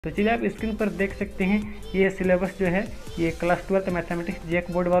तो चलिए आप स्क्रीन पर देख सकते हैं ये सिलेबस जो है ये क्लास 12 मैथमेटिक्स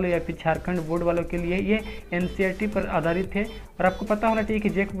जैक बोर्ड वालों या फिर झारखंड बोर्ड वालों के लिए ये एनसीईआरटी पर आधारित है। और आपको पता होना चाहिए कि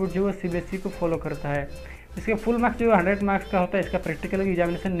जैक बोर्ड जो है सीबीएसई को फॉलो करता है। इसके फुल मार्क्स जो 100 मार्क्स का होता है, इसका प्रैक्टिकल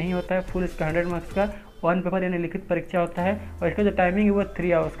एग्जामिनेशन नहीं होता है। फुल इसका 100 मार्क्स का वन पेपर यानी लिखित परीक्षा होता है और इसका जो टाइमिंग है वो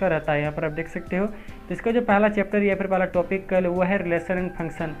 3 आवर्स का रहता है। यहाँ पर आप देख सकते हो। तो इसका जो पहला चैप्टर या फिर पहला टॉपिक कल वो है रिलेशन एंड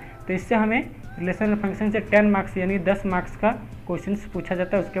फंक्शन। तो इससे हमें रिलेशन एंड फंक्शन से 10 मार्क्स यानी 10 मार्क्स का क्वेश्चन पूछा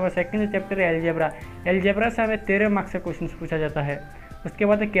जाता है। उसके बाद सेकंड जो चैप्टर है एलजेब्रा से हमें 13 मार्क्स का क्वेश्चन पूछा जाता है। उसके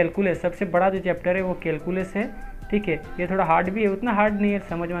बाद कैलकुलस, सबसे बड़ा जो चैप्टर है वो कैलकुलस है। ठीक है, ये थोड़ा हार्ड भी है, उतना हार्ड नहीं है,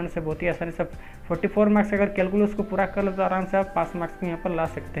 समझ में आने से बहुत ही आसानी से 44 मार्क्स अगर कैलकुलस को पूरा कर लो तो आराम से आप 5 मार्क्स को यहाँ पर ला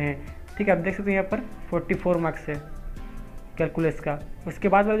सकते हैं। ठीक है, आप देख सकते हैं यहाँ पर 44 मार्क्स है कैलकुलस का। उसके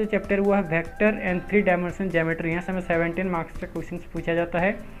बाद वाला जो चैप्टर हुआ है वेक्टर एंड 3 डायमेंशन ज्योमेट्री, यहाँ से हमें 17 मार्क्स का क्वेश्चन पूछा जाता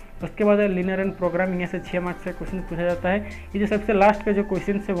है। उसके बाद लिनियर एंड प्रोग्रामिंग, यहाँ से 6 मार्क्स का क्वेश्चन पूछा जाता है। ये जो सबसे लास्ट का जो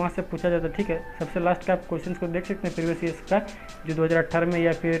क्वेश्चन है वहाँ से पूछा जाता है। ठीक है, सबसे लास्ट का आप क्वेश्चन को देख सकते हैं प्रीवियस ईयर्स का जो 2018 में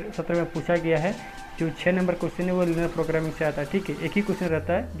या फिर 17 में पूछा गया है। जो 6 नंबर क्वेश्चन है वो लिनियर प्रोग्रामिंग से आता है। ठीक है, एक ही क्वेश्चन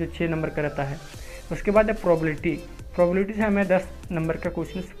रहता है जो 6 नंबर का रहता है। उसके बाद है प्रोबेबिलिटी से हमें 10 नंबर का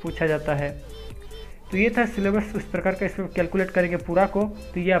क्वेश्चन पूछा जाता है। तो ये था सिलेबस उस प्रकार का, इसको कैलकुलेट करेंगे पूरा को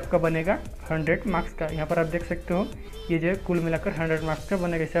तो ये आपका बनेगा 100 मार्क्स का। यहाँ पर आप देख सकते हो ये जो है कुल मिलाकर 100 मार्क्स का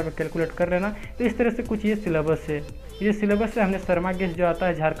बनेगा। इसे आप कैलकुलेट कर लेना। तो इस तरह से कुछ ये सिलेबस है। ये सिलेबस है हमने शर्मा गैस जो आता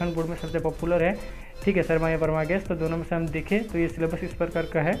है झारखंड बोर्ड में सबसे पॉपुलर है। ठीक है, शर्मा या वर्मा गैस, तो दोनों में से हम देखें तो ये सिलेबस इस प्रकार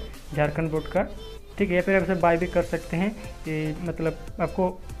का है झारखंड बोर्ड का। ठीक है, या फिर आप इसे बाय भी कर सकते हैं। ये मतलब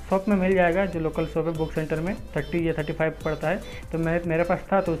आपको शॉप में मिल जाएगा, जो लोकल शॉप है बुक सेंटर में 30 या 35 पड़ता है। तो मेरे पास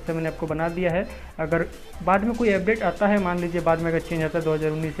था तो उससे मैंने आपको बना दिया है। अगर बाद में कोई अपडेट आता है, मान लीजिए बाद में अगर चेंज आता है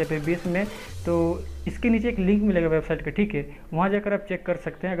 2019 या फिर 20 में, तो इसके नीचे एक लिंक मिलेगा वेबसाइट का। ठीक है, वहाँ जाकर आप चेक कर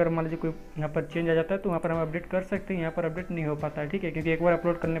सकते हैं। अगर मान लीजिए कोई यहाँ पर चेंज आ जाता है तो वहाँ पर हम अपडेट कर सकते हैं। यहाँ पर अपडेट नहीं हो पाता है। ठीक है, क्योंकि एक बार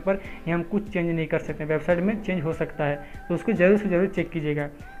अपलोड करने पर ये हम कुछ चेंज नहीं कर सकते, वेबसाइट में चेंज हो सकता है। तो उसको ज़रूर से ज़रूर चेक कीजिएगा।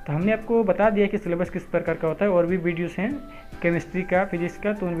 तो हमने आपको बता दिया कि सिलेबस किस प्रकार का होता है। और भी वीडियोस हैं केमिस्ट्री का, फिजिक्स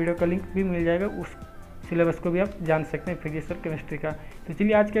का, तो उन वीडियो का लिंक भी मिल जाएगा। उस सिलेबस को भी आप जान सकते हैं फिजिक्स और केमिस्ट्री का। तो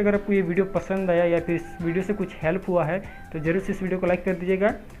चलिए आज के अगर आपको ये वीडियो पसंद आया या फिर इस वीडियो से कुछ हेल्प हुआ है तो ज़रूर से इस वीडियो को लाइक कर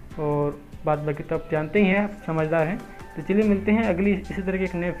दीजिएगा। और बात बाकी तो आप जानते ही हैं, आप समझदार हैं। तो चलिए मिलते हैं अगली इसी तरह के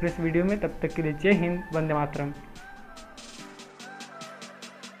एक नए फ्रेश वीडियो में। तब तक के लिए जय हिंद, वंदे मातरम।